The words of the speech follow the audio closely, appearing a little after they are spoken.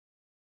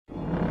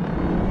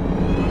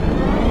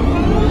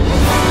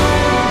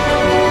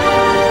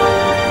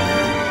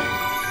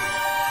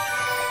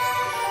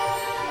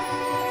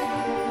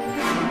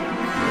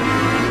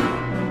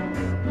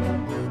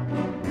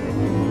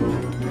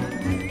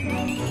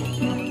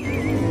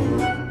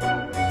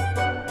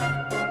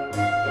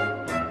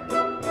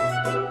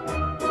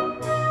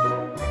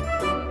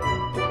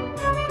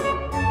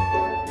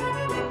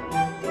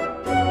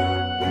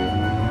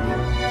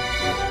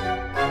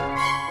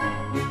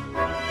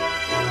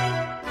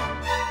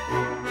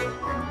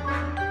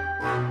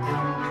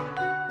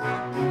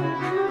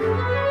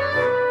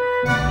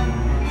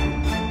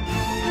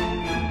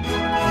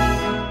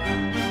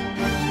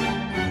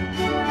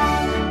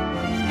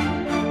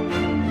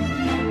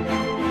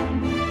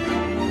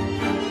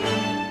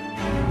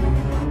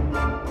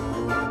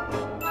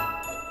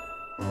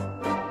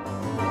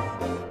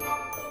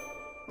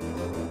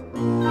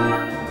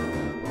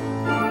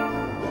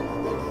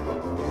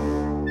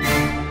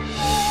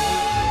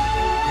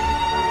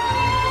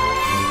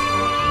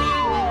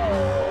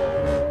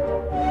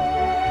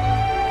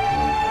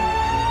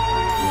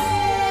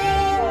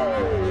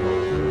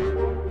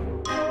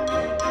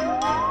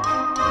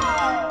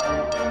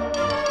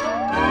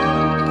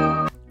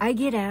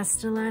get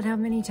asked a lot how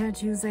many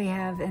tattoos I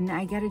have, and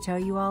I gotta tell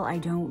you all, I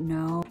don't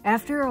know.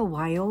 After a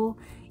while,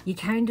 you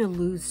kind of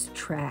lose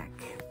track.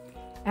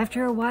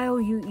 After a while,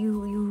 you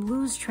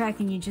lose track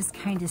and you just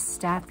kind of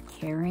stop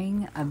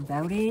caring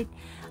about it.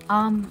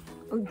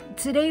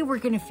 Today we're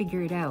gonna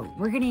figure it out.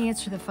 We're gonna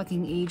answer the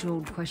fucking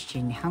age-old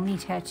question. How many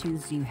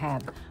tattoos do you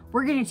have?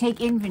 We're gonna take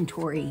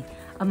inventory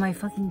of my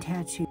fucking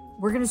tattoo.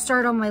 We're gonna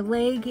start on my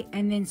leg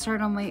and then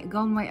go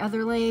on my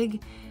other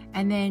leg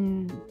and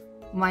then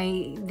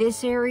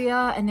this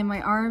area and then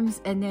my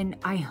arms, and then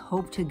I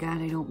hope to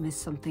God I don't miss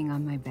something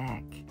on my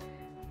back.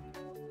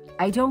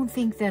 I don't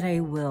think that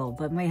I will,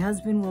 but my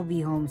husband will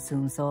be home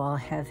soon, so I'll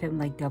have him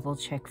like double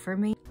check for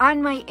me.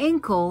 On my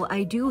ankle,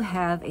 I do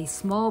have a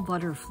small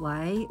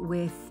butterfly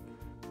with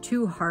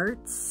 2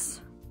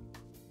 hearts.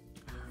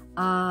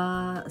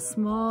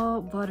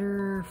 Small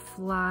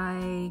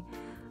butterfly.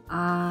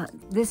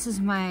 This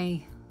is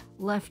my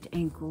left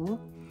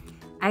ankle.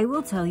 I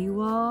will tell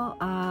you all,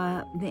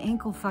 the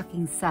ankle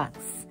fucking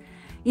sucks.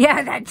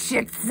 Yeah, that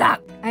shit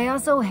sucks. I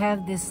also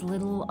have this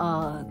little,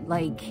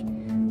 like,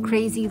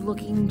 crazy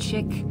looking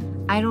chick.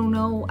 I don't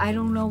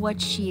know what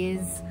she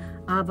is,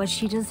 but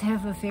she does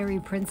have a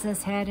fairy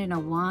princess hat and a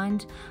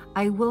wand.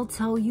 I will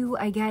tell you,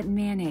 I got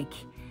manic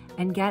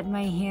and got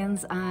my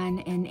hands on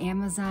an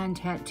Amazon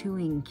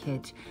tattooing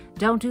kit.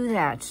 Don't do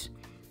that.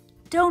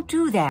 Don't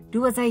do that.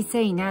 Do as I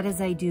say, not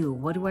as I do.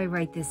 What do I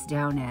write this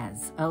down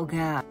as? Oh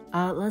God.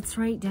 Let's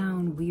write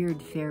down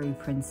weird fairy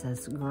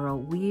princess girl.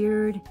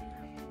 Weird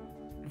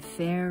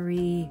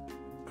fairy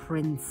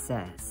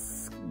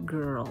princess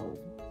girl.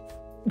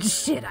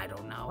 Shit, I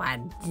don't know. I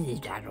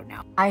don't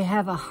know. I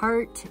have a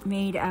heart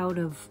made out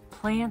of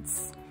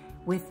plants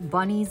with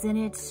bunnies in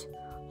it.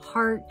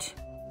 Heart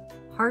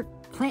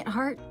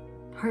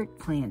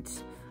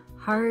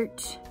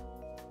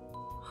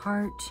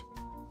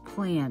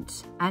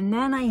plant. And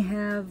then I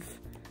have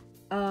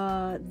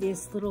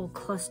this little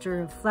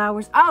cluster of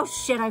flowers. Oh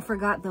shit, I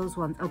forgot those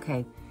ones.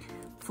 Okay.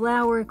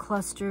 Flower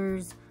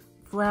clusters,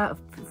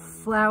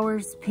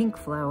 flowers, pink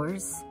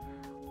flowers.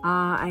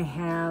 I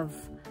have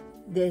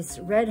this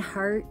red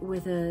heart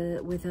with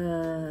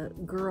a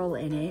girl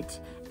in it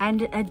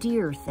and a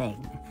deer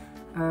thing.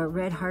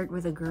 Red heart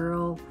with a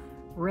girl,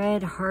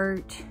 red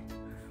heart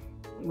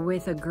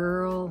with a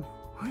girl,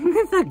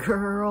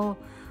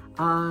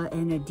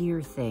 and a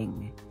deer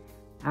thing.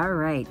 All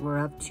right, we're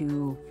up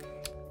to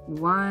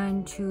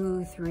 1,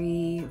 2,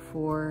 3,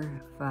 4,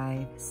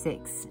 5,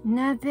 6.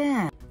 Not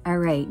bad. All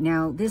right,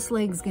 now this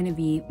leg's gonna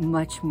be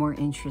much more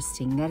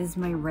interesting. That is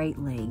my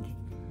right leg.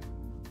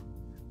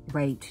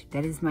 Right,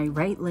 that is my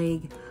right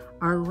leg.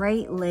 Our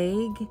right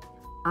leg,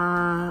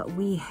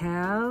 we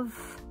have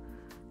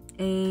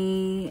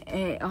I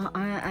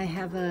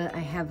have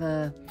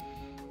a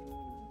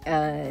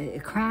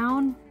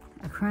crown,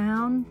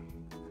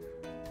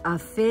 a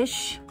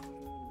fish,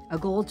 a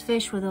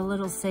goldfish with a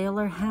little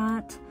sailor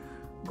hat,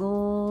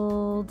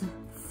 goldfish.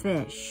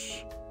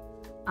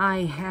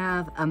 I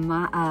have a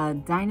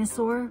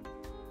dinosaur,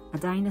 a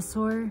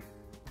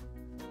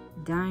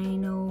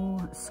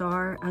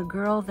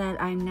girl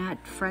that I'm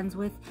not friends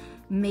with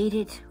made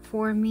it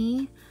for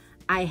me.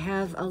 I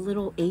have a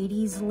little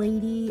 80s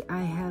lady.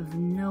 I have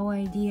no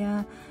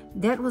idea.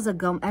 That was a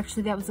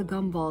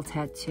gumball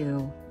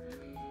tattoo.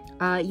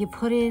 You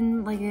put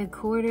in like a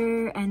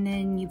quarter and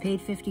then you paid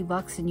 50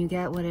 bucks and you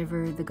got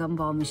whatever the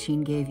gumball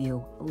machine gave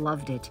you.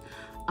 Loved it.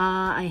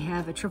 I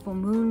have a triple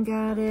moon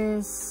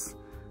goddess.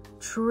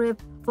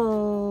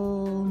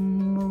 Triple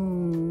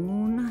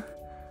moon.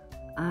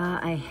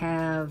 I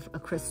have a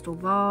crystal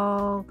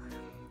ball.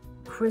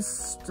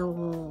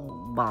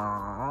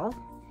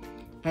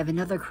 I have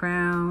another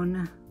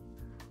crown.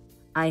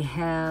 I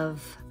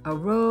have a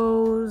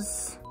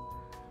rose.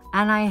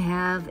 And I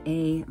have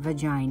a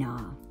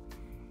vagina.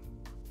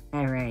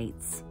 All right.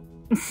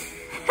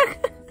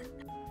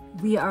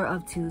 We are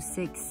up to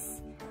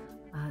 6,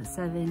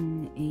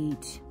 7,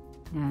 8,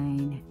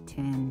 9,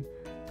 10,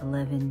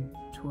 11,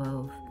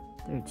 12,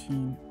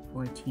 13,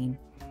 14,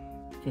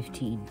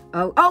 15.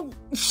 Oh,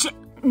 shit.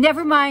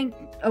 Never mind.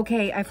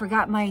 Okay, I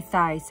forgot my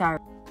thigh. Sorry.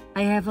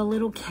 I have a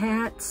little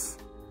cat.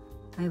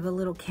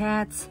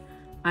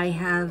 I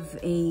have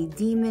a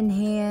demon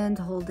hand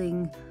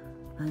holding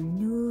a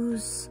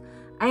noose.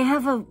 I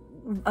have a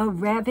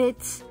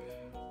rabbit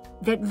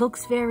that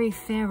looks very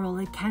feral.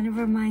 It kind of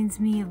reminds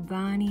me of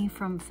Bonnie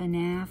from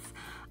FNAF.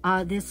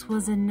 This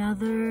was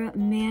another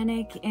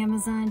manic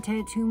Amazon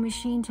tattoo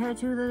machine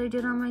tattoo that I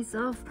did on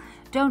myself.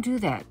 Don't do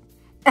that.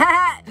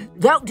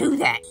 Don't do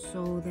that.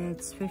 So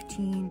that's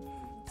 15,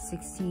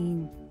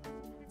 16,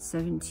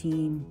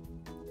 17,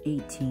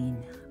 18.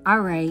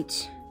 All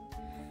right.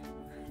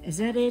 Is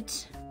that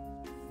it?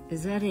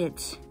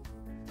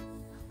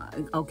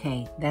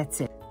 Okay,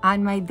 that's it.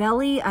 On my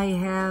belly, I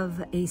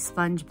have a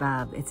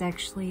SpongeBob. It's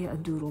actually a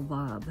Doodle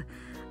Bob.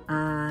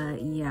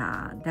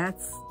 Yeah,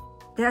 that's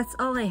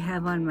all I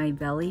have on my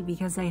belly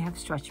because I have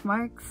stretch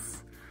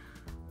marks.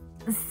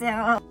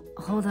 So,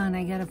 hold on,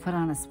 I gotta put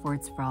on a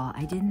sports bra.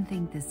 I didn't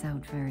think this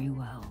out very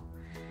well.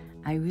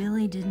 I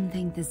really didn't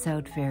think this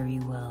out very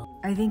well.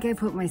 I think I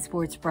put my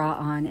sports bra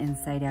on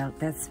inside out.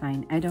 That's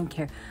fine. I don't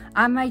care.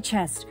 On my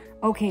chest.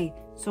 Okay,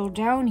 so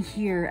down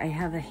here I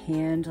have a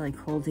hand like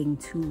holding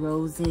 2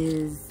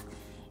 roses.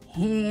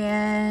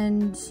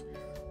 Hand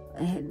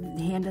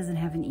doesn't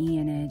have an E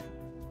in it.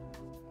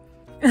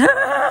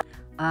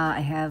 I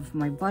have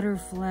my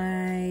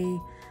butterfly.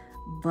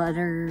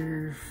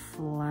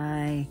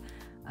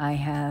 I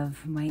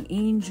have my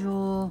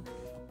angel.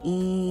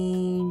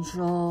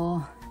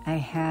 I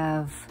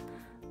have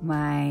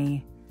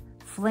my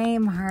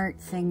flame heart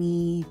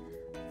thingy.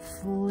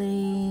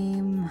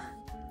 Flame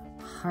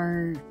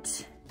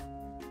heart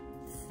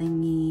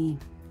thingy.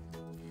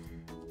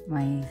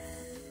 My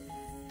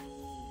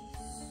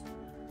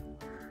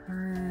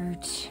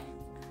heart.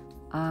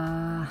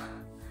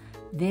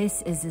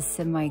 This is a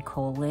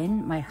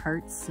semicolon. My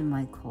heart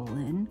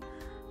semicolon.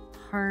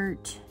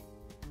 Heart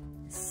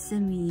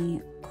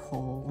semicolon.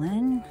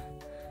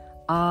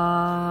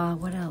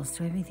 What else?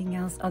 Do I have anything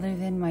else other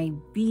than my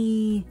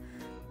B?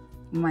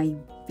 My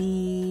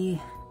B.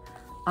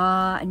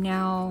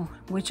 Now,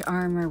 which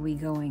arm are we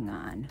going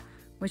on?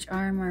 Which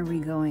arm are we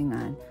going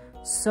on?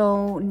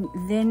 So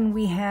then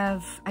we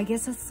have, I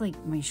guess that's like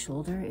my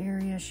shoulder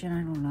area. Shit,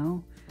 I don't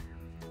know.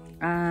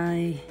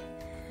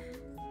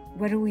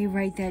 What do we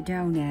write that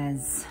down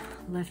as?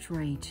 Left,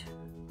 right.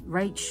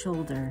 Right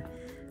shoulder.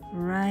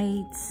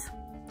 Right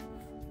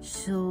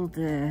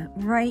shoulder.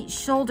 Right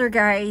shoulder,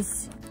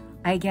 guys.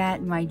 I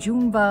got my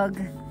June bug.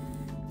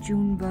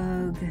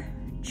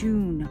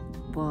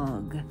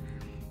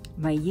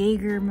 My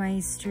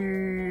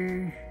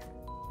Jägermeister.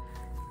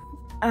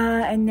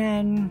 And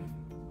then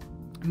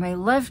my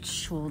left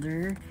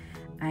shoulder,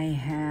 I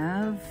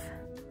have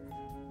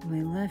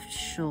my left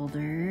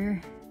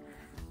shoulder.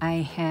 I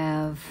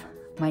have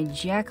my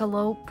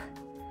jackalope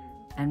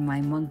and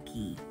my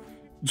monkey.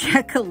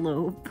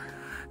 Jackalope.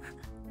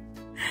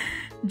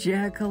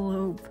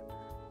 Jackalope,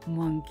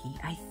 monkey.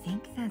 I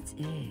think that's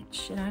it.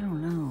 Shit, I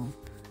don't know.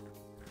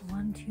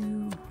 1,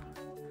 2.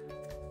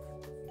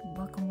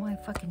 Buckle my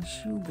fucking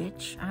shoe,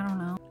 bitch. I don't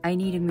know. I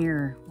need a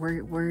mirror.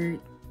 We're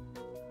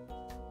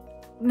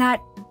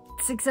not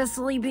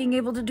successfully being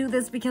able to do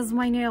this because of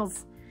my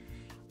nails.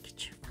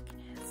 Get your fucking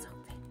hands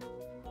open.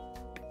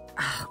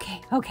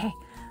 Okay.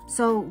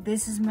 So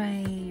this is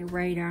my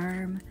right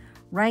arm.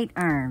 Right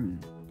arm.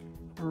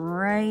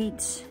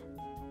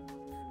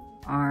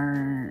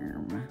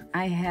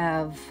 I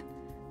have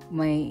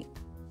my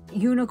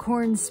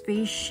unicorn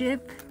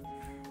spaceship.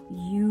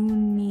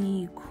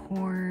 Unicorn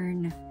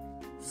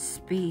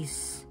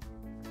spaceship.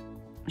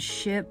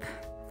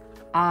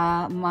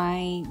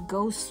 My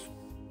ghost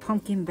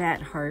pumpkin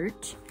bat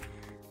heart.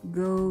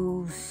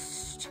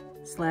 Ghost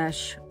 /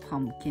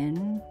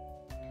 pumpkin /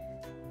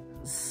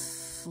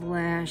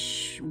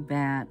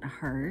 bat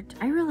heart.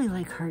 I really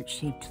like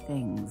heart-shaped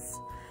things.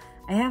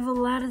 I have a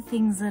lot of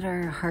things that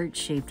are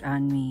heart-shaped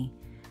on me.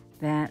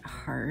 Bat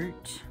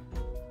heart.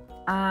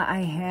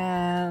 I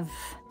have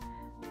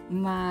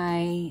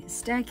my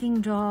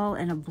stacking doll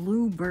and a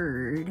blue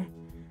bird.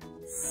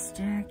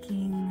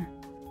 Stacking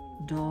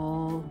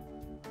doll,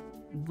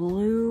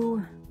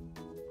 blue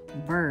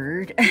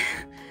bird.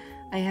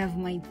 I have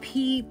my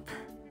peep.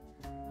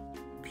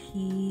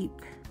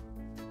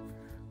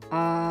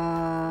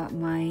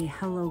 My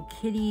Hello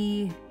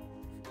Kitty.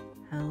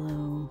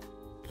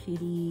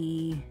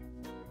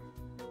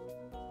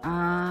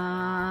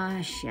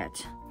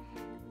 Shit.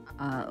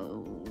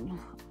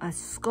 A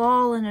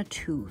skull and a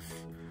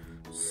tooth.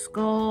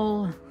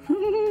 Skull,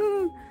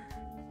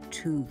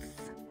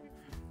 tooth.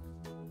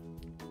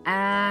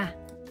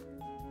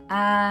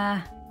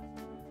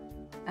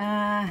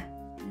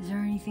 Is there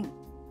anything?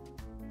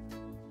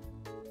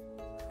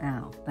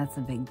 Oh, that's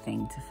a big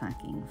thing to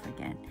fucking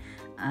forget.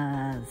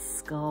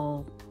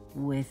 Skull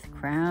with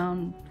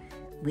crown.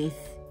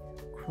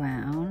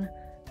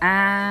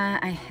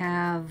 I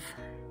have,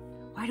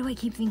 why do I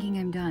keep thinking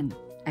I'm done?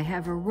 I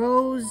have a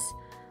rose,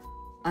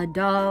 a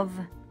dove,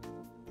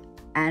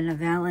 and a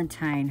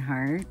Valentine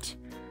heart.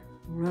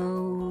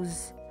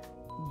 Rose,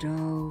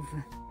 dove,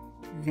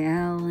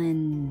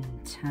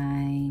 Valentine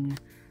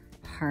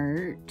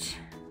heart.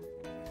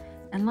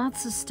 And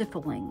lots of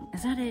stippling.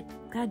 Is that it?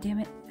 God damn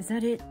it. Is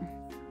that it?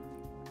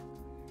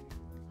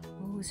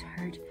 Rose,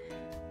 heart,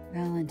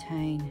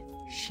 Valentine.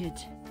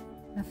 Shit.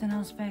 Nothing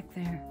else back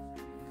there.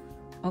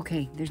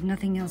 Okay, there's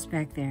nothing else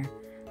back there.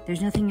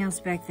 There's nothing else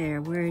back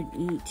there. We're at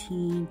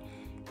 18,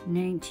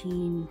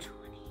 19, 20,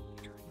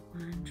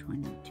 21,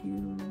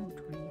 22,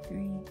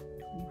 23,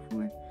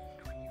 24,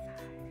 25,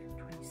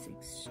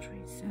 26,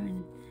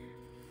 27,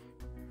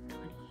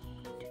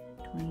 28,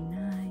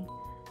 29,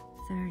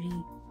 30,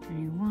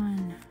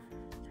 31,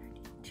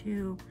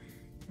 32,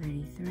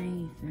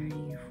 33,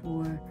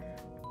 34,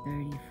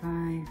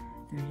 35,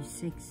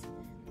 36,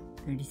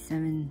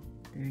 37,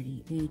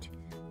 38,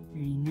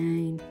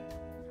 39,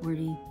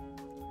 40,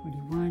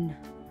 41,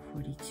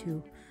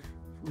 42,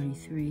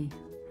 43,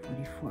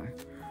 44.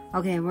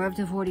 Okay, we're up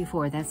to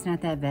 44. That's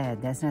not that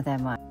bad. That's not that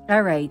much.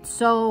 All right,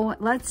 so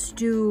let's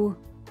do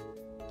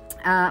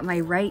my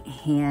right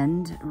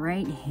hand.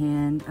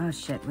 Oh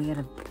shit, we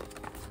gotta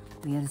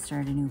We had to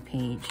start a new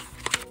page.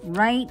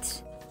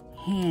 Right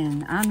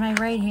hand. On my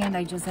right hand,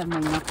 I just have my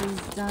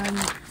knuckles done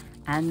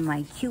and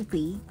my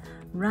Cupid.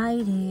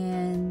 Right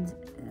hand.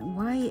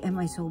 Why am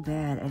I so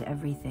bad at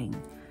everything?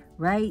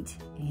 Right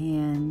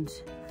hand.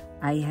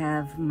 I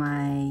have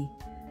my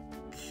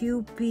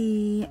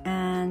Cupid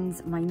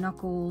and my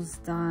knuckles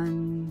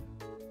done.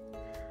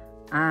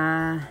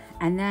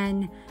 And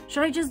then,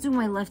 should I just do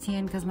my left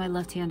hand? Because my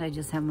left hand, I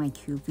just have my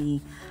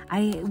Cupid.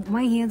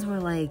 My hands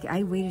were like,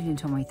 I waited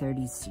until my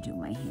 30s to do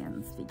my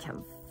hands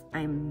because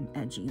I'm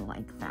edgy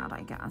like that,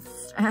 I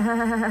guess.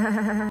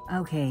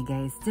 Okay,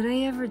 guys, did I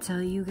ever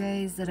tell you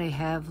guys that I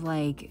have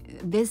like,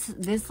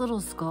 this little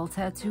skull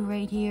tattoo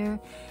right here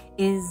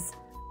is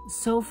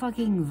so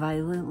fucking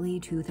violently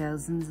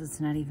 2000s, it's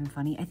not even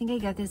funny. I think I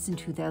got this in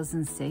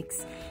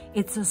 2006.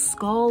 It's a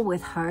skull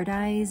with hard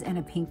eyes and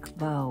a pink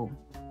bow.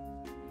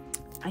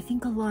 I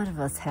think a lot of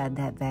us had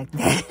that back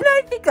then.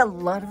 I think a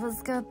lot of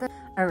us got that.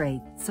 All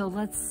right, so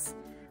let's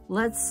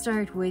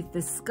start with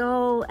the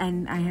skull,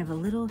 and I have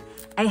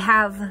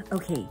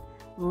okay,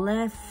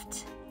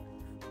 left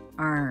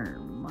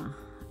arm.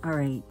 All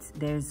right,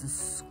 there's a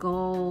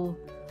skull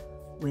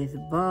with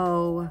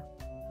bow,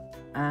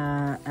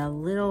 a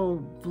little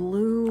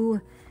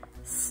blue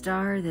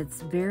star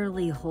that's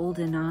barely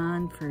holding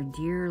on for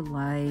dear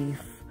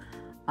life,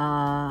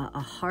 a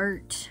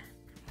heart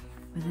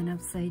with an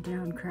upside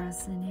down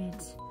cross in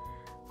it,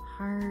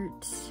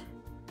 heart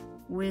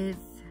with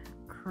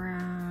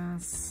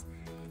cross.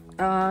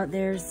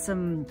 There's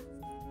some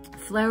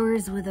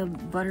flowers with a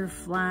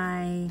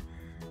butterfly,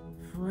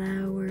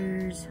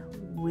 flowers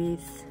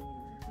with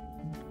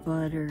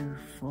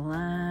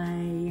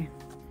butterfly,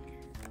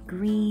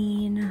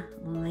 green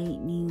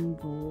lightning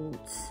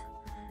bolt.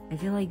 I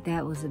feel like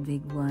that was a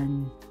big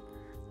one.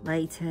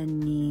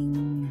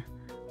 Lightning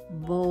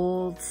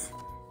bolt.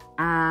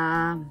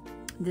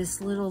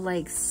 This little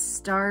like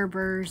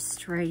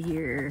starburst right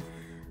here.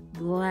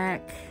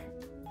 Black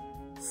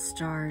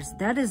stars.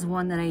 That is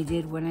one that I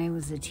did when I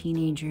was a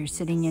teenager,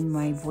 sitting in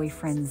my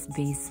boyfriend's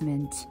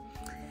basement.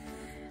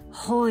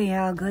 Oh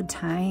yeah, good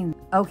time.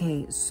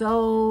 Okay,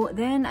 so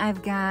then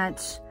I've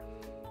got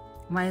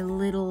my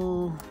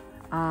little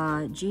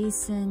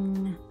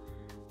Jason.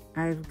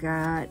 I've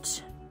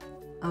got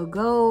a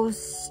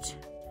ghost.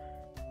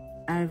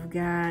 I've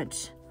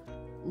got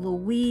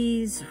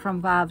Louise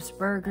from Bob's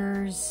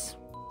Burgers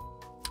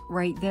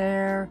right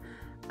there.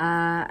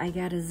 I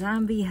got a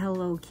zombie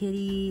Hello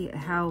Kitty.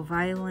 How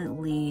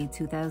violently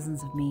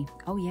 2000s of me.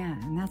 Oh yeah,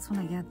 and that's when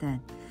I got that.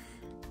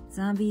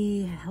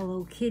 Zombie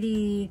Hello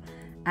Kitty.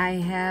 I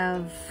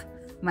have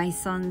my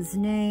son's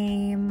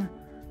name.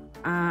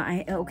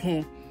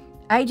 Okay.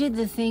 I did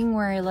the thing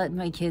where I let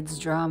my kids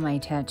draw my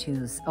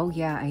tattoos. Oh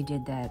yeah, I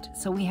did that.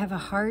 So we have a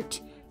heart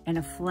and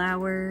a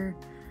flower.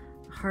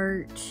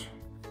 Heart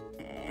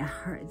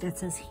that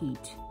says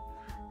heat.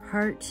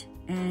 Heart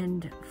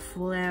and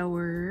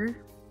flower.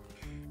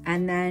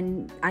 And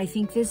then I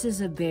think this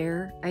is a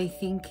bear. I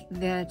think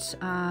that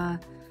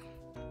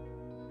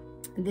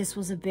this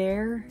was a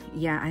bear.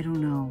 Yeah, I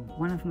don't know.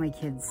 One of my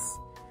kids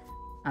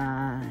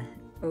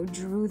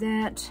drew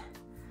that.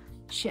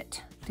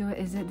 Shit.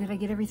 Did I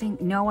get everything?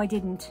 No, I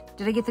didn't.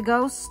 Did I get the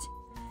ghost?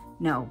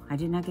 No, I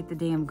did not get the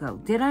damn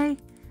ghost. Did I?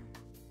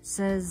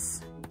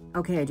 Says,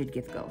 okay, I did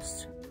get the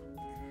ghost.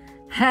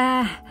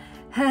 I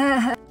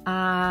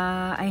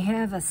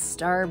have a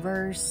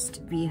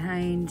starburst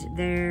behind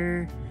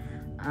there.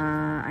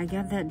 I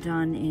got that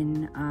done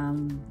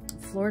in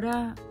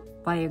Florida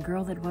by a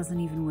girl that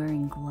wasn't even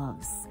wearing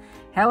gloves.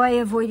 How I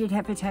avoided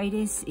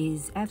hepatitis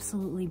is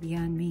absolutely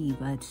beyond me,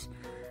 but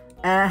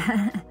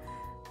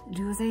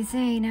do as I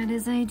say, not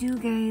as I do,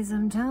 guys.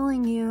 I'm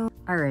telling you.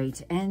 All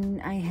right,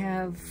 and I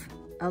have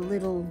a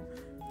little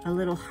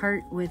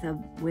heart with a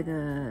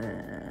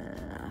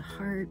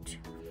heart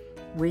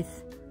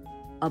with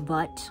a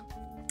butt.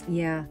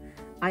 Yeah,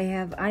 I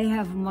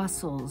have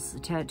muscles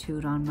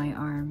tattooed on my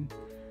arm.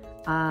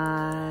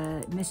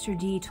 Mr.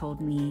 D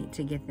told me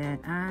to get that.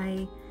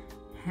 I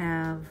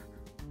have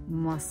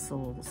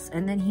muscles.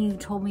 And then he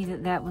told me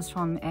that that was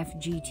from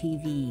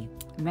FGTV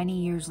many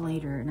years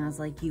later, and I was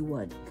like, you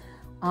would.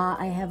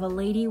 I have a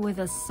lady with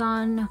a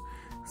sun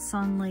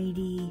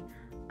lady.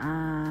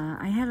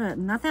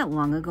 Not that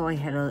long ago, I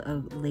had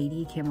a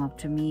lady came up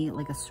to me,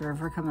 like a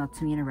server come up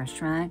to me in a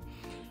restaurant,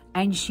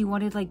 and she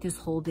wanted like this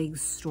whole big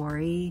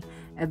story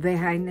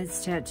behind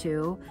this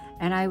tattoo.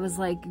 And I was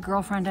like,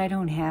 girlfriend, I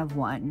don't have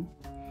one.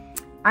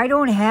 I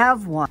don't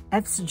have one.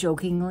 F's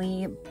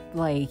jokingly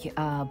like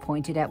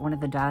pointed at one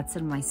of the dots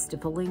in my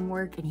stippling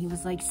work, and he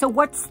was like, so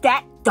what's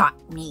that dot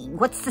mean?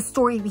 What's the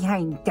story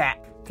behind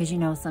that? Because you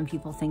know, some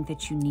people think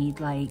that you need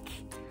like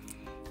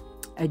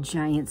a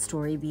giant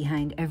story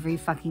behind every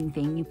fucking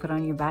thing you put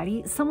on your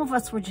body. Some of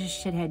us were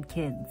just shithead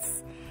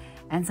kids,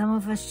 and some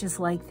of us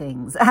just like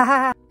things.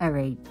 All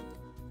right.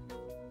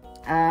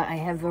 I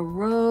have a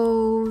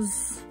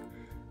rose.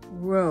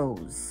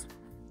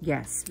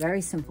 Yes,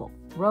 very simple.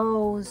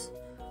 Rose.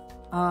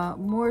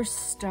 More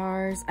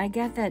stars. I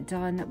got that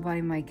done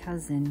by my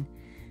cousin,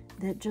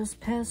 that just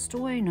passed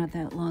away not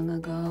that long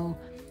ago.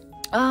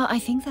 I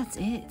think that's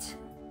it.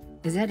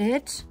 Is that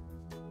it?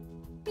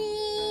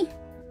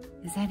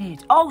 Is that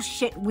it? Oh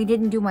shit, we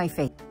didn't do my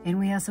face. And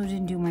we also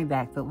didn't do my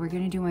back, but we're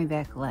gonna do my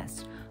back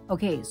last.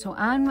 Okay, so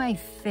on my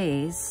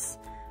face,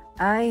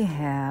 I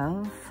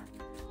have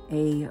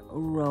a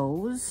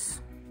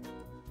rose,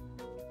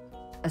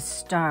 a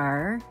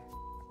star,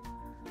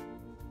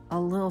 a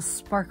little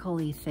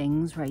sparkly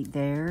things right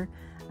there.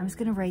 I'm just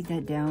gonna write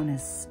that down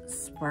as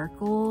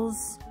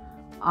sparkles.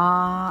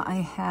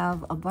 I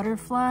have a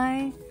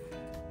butterfly,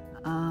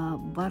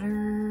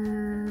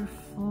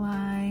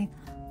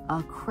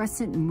 a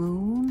crescent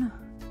moon,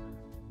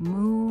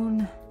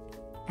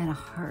 and a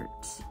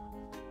heart.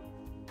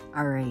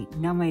 All right,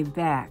 now my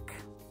back.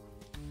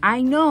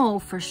 I know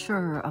for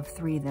sure of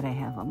 3 that I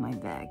have on my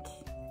back.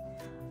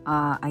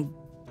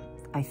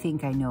 I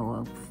think I know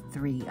of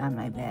 3 on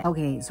my back.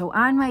 Okay, so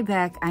on my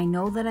back, I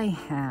know that I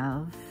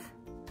have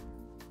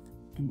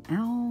an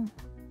owl,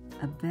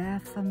 a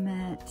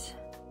Baphomet,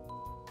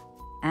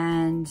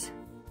 and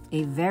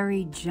a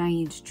very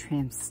giant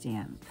tramp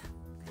stamp.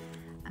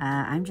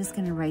 I'm just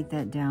gonna write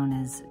that down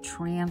as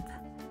tramp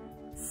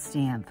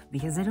stamp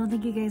because I don't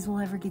think you guys will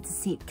ever get to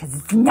see it because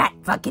it's not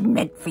fucking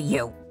meant for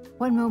you.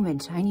 One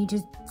moment, I need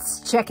to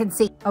check and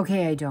see.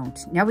 Okay, I don't.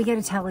 Now we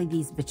gotta tally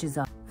these bitches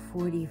up.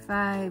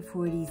 45,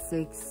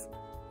 46,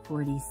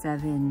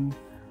 47,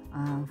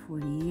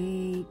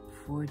 48,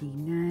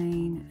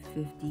 49,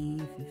 50,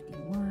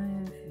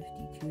 51,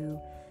 52,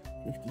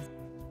 50,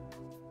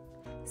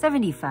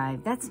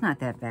 75. That's not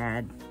that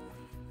bad.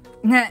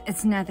 Nah,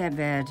 it's not that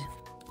bad.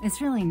 It's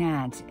really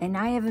not. And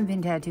I haven't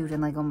been tattooed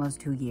in like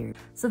almost 2 years.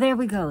 So there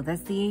we go.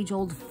 That's the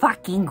age-old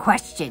fucking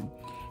question.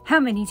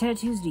 How many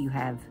tattoos do you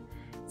have?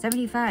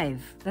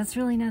 75. That's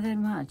really not that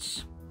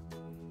much.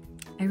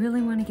 I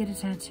really want to get a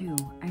tattoo.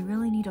 I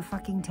really need a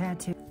fucking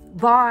tattoo.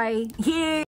 Bye. Yeah.